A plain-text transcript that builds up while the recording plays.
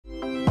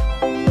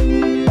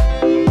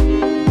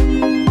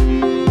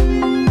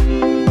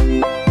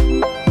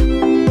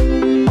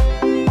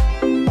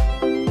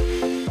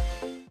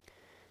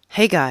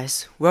Hey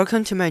guys,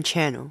 welcome to my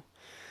channel.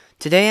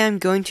 Today I'm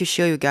going to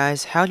show you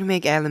guys how to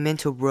make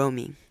elemental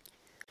bromine.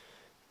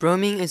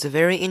 Bromine is a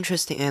very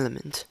interesting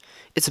element.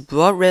 It's a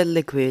blood red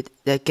liquid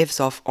that gives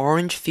off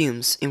orange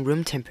fumes in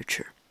room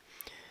temperature.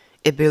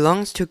 It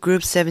belongs to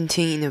group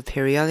 17 in the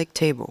periodic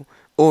table,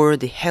 or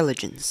the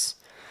halogens,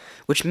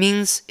 which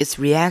means it's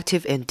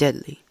reactive and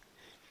deadly.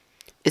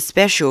 It's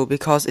special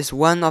because it's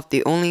one of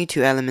the only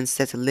two elements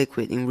that's a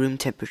liquid in room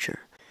temperature.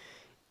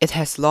 It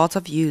has lots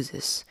of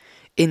uses.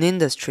 In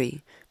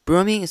industry,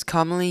 bromine is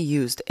commonly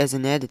used as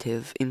an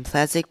additive in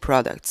plastic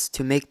products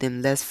to make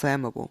them less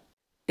flammable.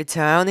 Its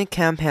ionic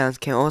compounds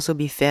can also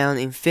be found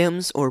in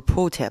films or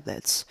pool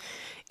tablets.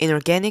 In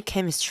organic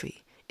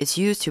chemistry, it's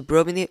used to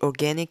brominate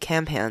organic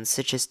compounds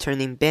such as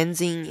turning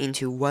benzene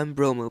into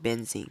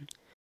 1-bromobenzene.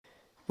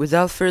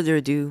 Without further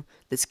ado,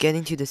 let's get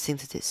into the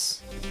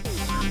synthesis.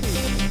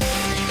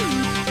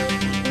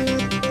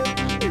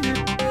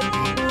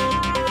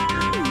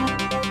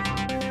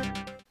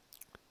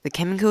 The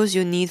chemicals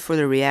you need for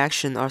the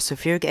reaction are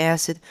sulfuric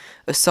acid,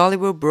 a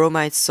soluble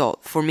bromide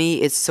salt, for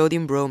me it's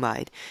sodium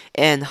bromide,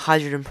 and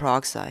hydrogen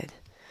peroxide.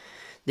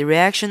 The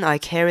reaction I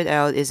carried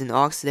out is an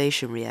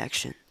oxidation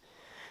reaction.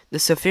 The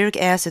sulfuric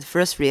acid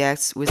first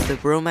reacts with the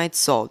bromide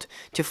salt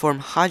to form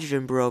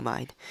hydrogen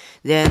bromide,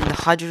 then the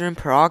hydrogen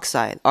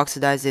peroxide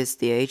oxidizes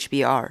the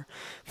HBr,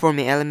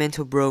 forming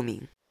elemental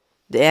bromine.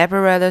 The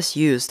apparatus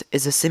used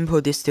is a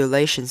simple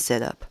distillation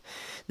setup.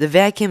 The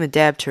vacuum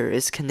adapter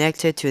is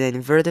connected to an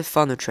inverted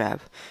funnel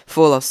trap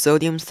full of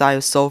sodium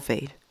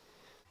thiosulfate.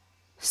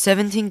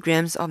 17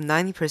 grams of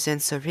 90%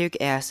 sulfuric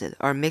acid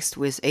are mixed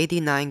with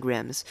 89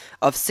 grams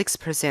of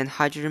 6%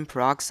 hydrogen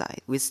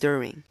peroxide with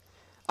stirring.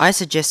 I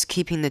suggest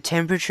keeping the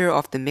temperature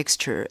of the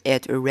mixture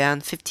at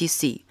around 50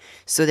 C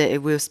so that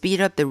it will speed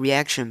up the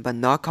reaction but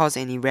not cause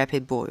any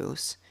rapid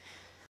boils.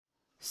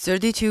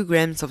 32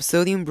 grams of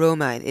sodium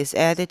bromide is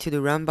added to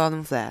the round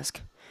bottom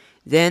flask.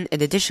 Then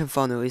an addition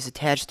funnel is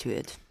attached to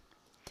it.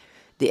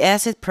 The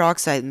acid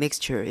peroxide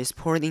mixture is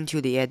poured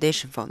into the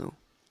addition funnel.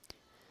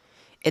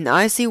 An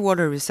icy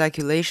water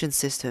recirculation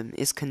system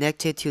is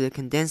connected to the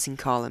condensing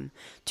column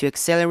to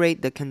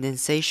accelerate the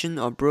condensation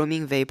of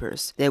bromine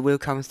vapors that will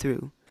come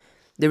through.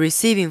 The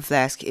receiving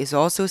flask is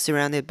also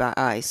surrounded by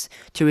ice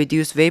to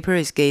reduce vapor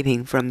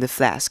escaping from the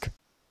flask.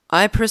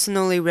 I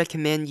personally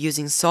recommend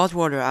using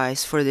saltwater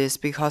ice for this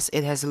because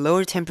it has a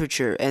lower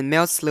temperature and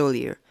melts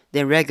slower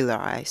than regular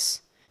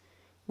ice.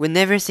 When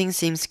everything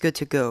seems good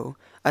to go,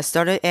 I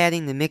started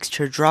adding the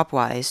mixture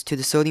dropwise to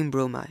the sodium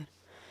bromide.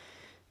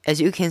 As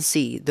you can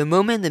see, the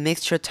moment the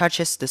mixture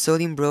touches the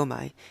sodium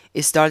bromide,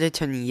 it started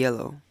turning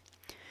yellow.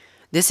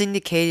 This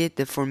indicated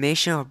the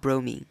formation of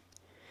bromine.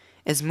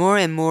 As more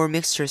and more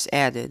mixture is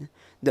added,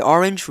 the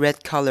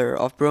orange-red color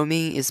of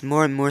bromine is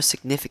more and more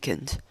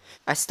significant.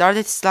 I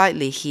started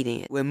slightly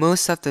heating it when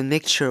most of the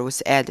mixture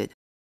was added.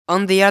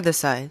 On the other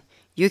side,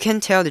 you can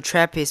tell the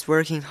trap is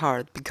working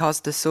hard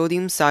because the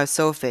sodium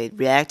thiosulfate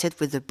reacted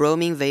with the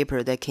bromine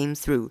vapor that came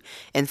through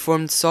and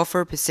formed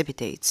sulfur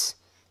precipitates.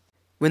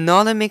 When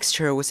all the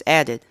mixture was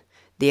added,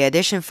 the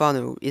addition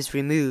funnel is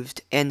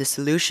removed and the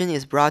solution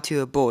is brought to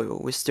a boil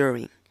with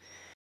stirring.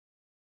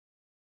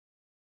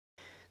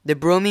 The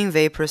bromine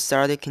vapor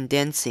started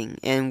condensing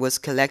and was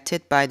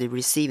collected by the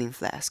receiving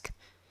flask.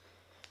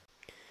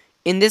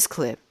 In this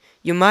clip,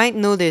 you might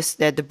notice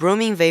that the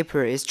bromine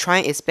vapor is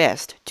trying its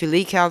best to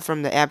leak out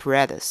from the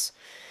apparatus.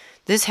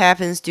 This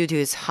happens due to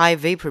its high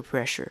vapor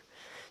pressure,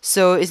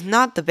 so it's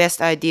not the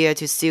best idea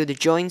to seal the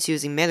joints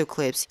using metal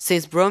clips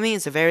since bromine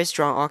is a very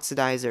strong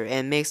oxidizer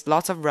and makes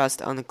lots of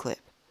rust on the clip.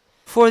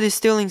 For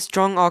distilling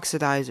strong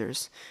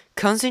oxidizers,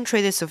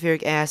 concentrated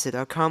sulfuric acid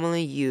are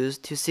commonly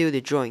used to seal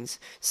the joints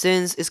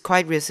since it's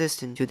quite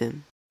resistant to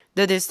them.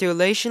 The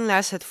distillation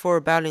lasted for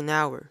about an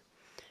hour.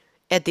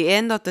 At the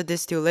end of the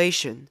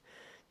distillation,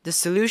 the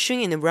solution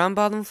in the round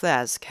bottom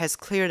flask has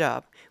cleared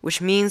up,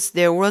 which means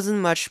there wasn't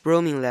much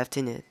bromine left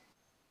in it.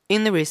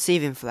 In the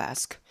receiving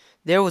flask,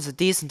 there was a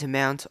decent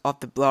amount of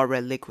the blood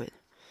red liquid.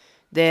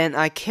 Then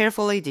I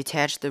carefully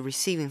detached the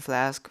receiving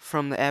flask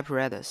from the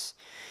apparatus.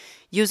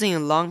 Using a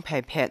long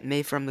pipette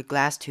made from the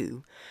glass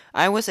tube,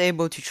 I was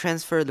able to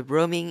transfer the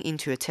bromine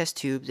into a test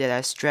tube that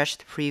I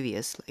stretched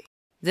previously.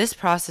 This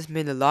process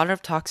made a lot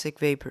of toxic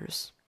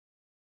vapors.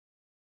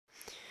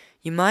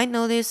 You might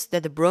notice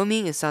that the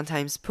bromine is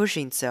sometimes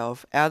pushing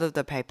itself out of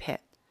the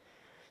pipette.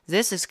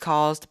 This is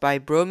caused by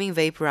bromine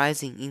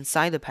vaporizing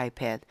inside the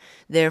pipette,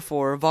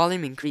 therefore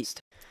volume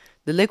increased.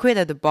 The liquid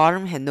at the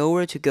bottom had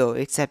nowhere to go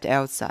except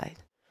outside.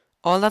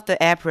 All of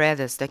the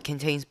apparatus that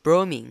contains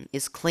bromine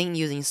is cleaned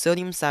using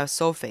sodium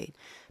thiosulfate,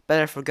 but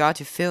I forgot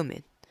to film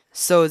it.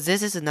 So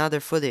this is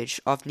another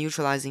footage of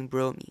neutralizing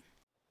bromine.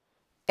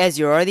 As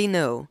you already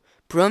know,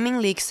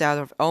 bromine leaks out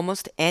of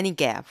almost any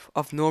gap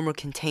of normal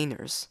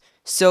containers.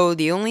 So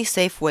the only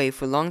safe way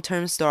for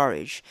long-term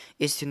storage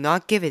is to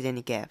not give it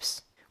any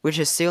gaps, which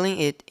is sealing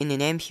it in an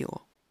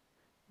ampule.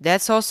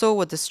 That's also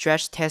what the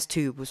stretch test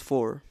tube was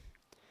for.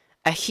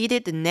 I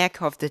heated the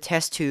neck of the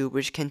test tube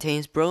which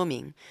contains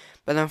bromine,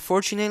 but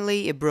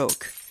unfortunately it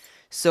broke,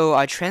 so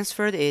I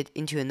transferred it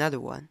into another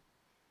one.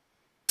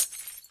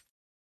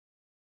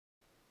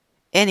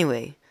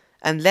 Anyway,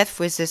 I'm left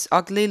with this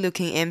ugly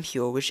looking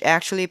ampule which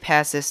actually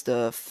passes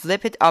the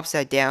flip it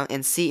upside down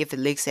and see if it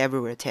leaks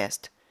everywhere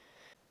test.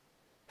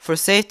 For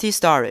safety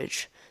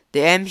storage, the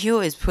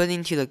ampule is put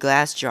into the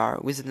glass jar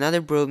with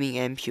another bromine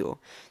ampule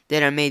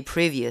that I made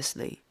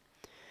previously.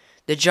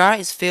 The jar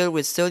is filled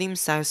with sodium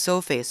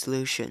thiosulfate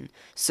solution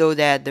so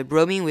that the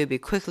bromine will be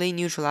quickly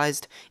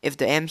neutralized if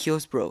the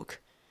ampules broke.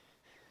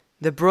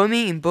 The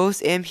bromine in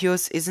both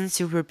ampules isn't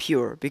super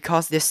pure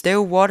because there's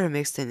still water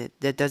mixed in it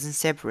that doesn't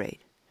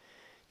separate.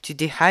 To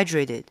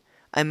dehydrate it,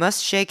 I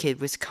must shake it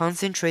with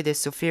concentrated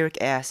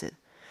sulfuric acid.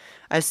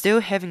 I still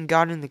haven't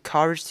gotten the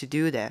courage to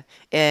do that,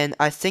 and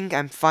I think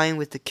I'm fine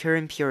with the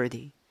current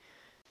purity.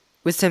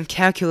 With some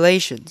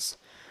calculations,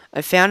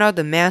 I found out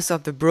the mass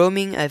of the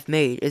bromine I've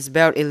made is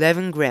about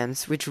 11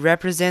 grams, which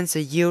represents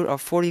a yield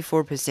of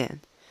 44%.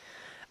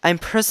 I'm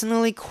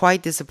personally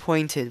quite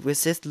disappointed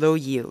with this low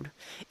yield,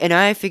 and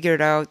I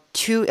figured out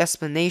two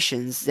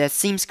explanations that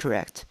seems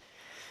correct.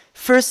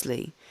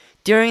 Firstly,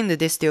 during the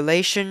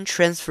distillation,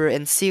 transfer,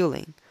 and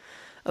sealing,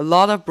 a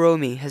lot of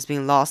bromine has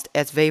been lost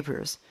as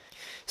vapors.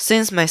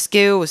 Since my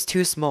scale was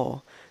too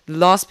small, the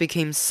loss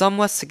became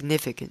somewhat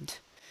significant.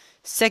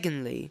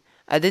 Secondly,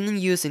 I didn't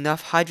use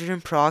enough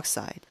hydrogen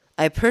peroxide.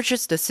 I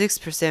purchased the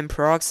 6%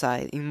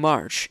 peroxide in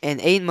March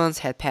and 8 months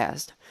had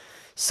passed,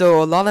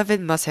 so a lot of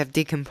it must have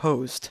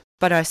decomposed.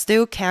 But I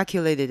still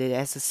calculated it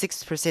as a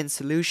 6%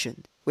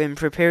 solution when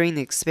preparing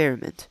the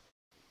experiment.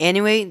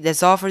 Anyway,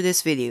 that's all for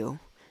this video.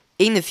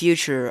 In the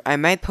future, I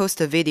might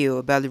post a video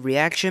about the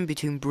reaction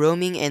between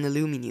bromine and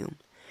aluminum.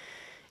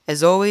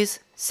 As always,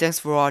 thanks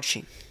for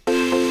watching.